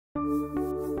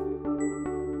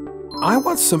I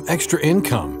want some extra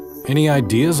income. Any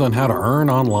ideas on how to earn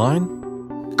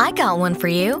online? I got one for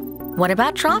you. What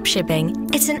about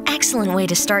dropshipping? It's an excellent way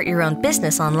to start your own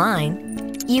business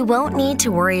online. You won't need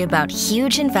to worry about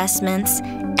huge investments,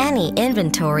 any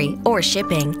inventory, or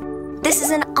shipping. This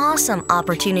is an awesome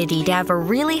opportunity to have a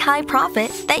really high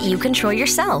profit that you control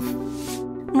yourself.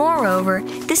 Moreover,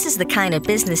 this is the kind of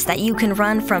business that you can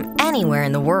run from anywhere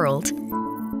in the world.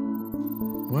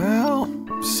 Well,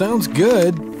 sounds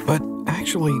good, but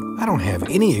actually, I don't have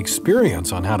any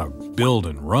experience on how to build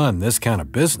and run this kind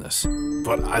of business.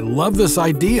 But I love this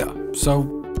idea, so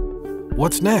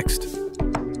what's next?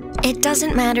 It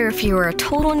doesn't matter if you are a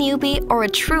total newbie or a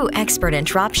true expert in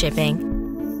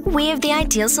dropshipping. We have the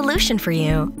ideal solution for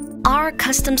you. Our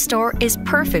custom store is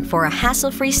perfect for a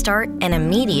hassle-free start and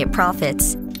immediate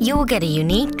profits. You will get a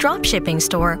unique dropshipping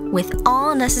store with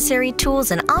all necessary tools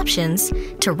and options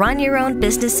to run your own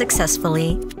business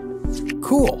successfully.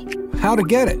 Cool. How to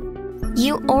get it?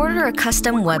 You order a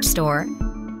custom web store.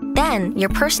 Then, your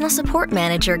personal support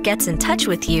manager gets in touch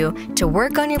with you to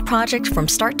work on your project from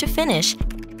start to finish,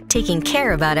 taking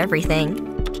care about everything.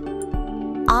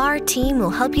 Our team will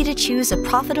help you to choose a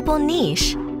profitable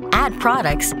niche, add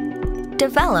products,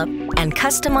 develop, and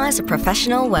customize a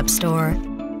professional web store.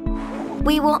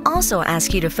 We will also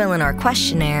ask you to fill in our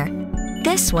questionnaire.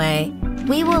 This way,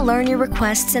 we will learn your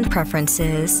requests and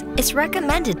preferences. It's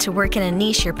recommended to work in a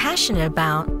niche you're passionate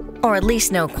about, or at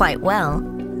least know quite well.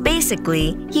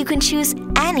 Basically, you can choose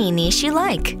any niche you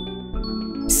like.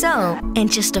 So, in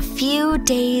just a few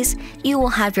days, you will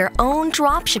have your own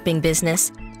dropshipping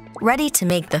business ready to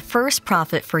make the first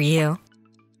profit for you.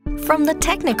 From the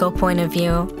technical point of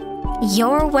view,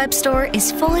 your web store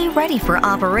is fully ready for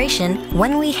operation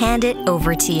when we hand it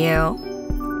over to you.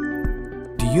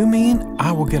 Do you mean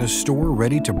I will get a store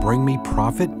ready to bring me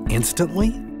profit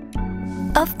instantly?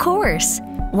 Of course!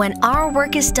 When our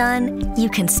work is done, you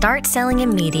can start selling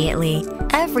immediately.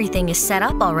 Everything is set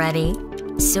up already,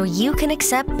 so you can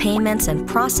accept payments and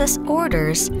process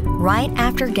orders right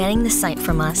after getting the site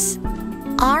from us.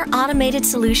 Our automated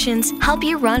solutions help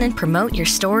you run and promote your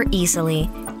store easily.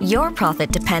 Your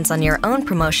profit depends on your own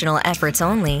promotional efforts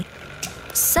only.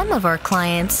 Some of our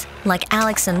clients, like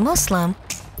Alex and Muslim,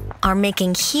 are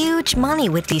making huge money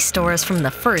with these stores from the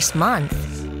first month.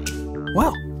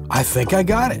 Well, I think I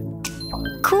got it.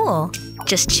 Cool!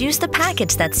 Just choose the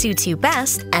package that suits you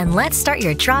best and let's start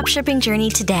your dropshipping journey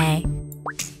today.